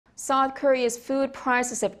South Korea's food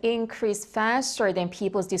prices have increased faster than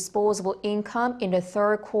people's disposable income in the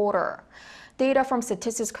third quarter. Data from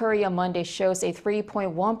Statistics Korea Monday shows a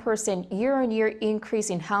 3.1% year-on-year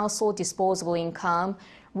increase in household disposable income,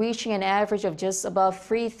 reaching an average of just above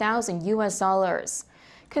 $3,000.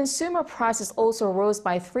 Consumer prices also rose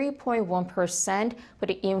by 3.1%, but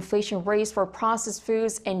the inflation rates for processed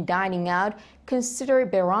foods and dining out, considered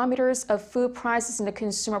barometers of food prices in the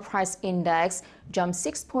Consumer Price Index, jumped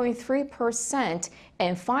 6.3%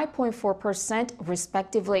 and 5.4%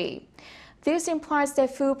 respectively. This implies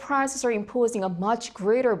that food prices are imposing a much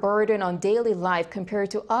greater burden on daily life compared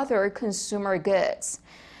to other consumer goods.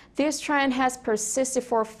 This trend has persisted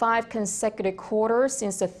for 5 consecutive quarters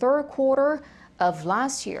since the third quarter of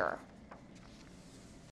last year.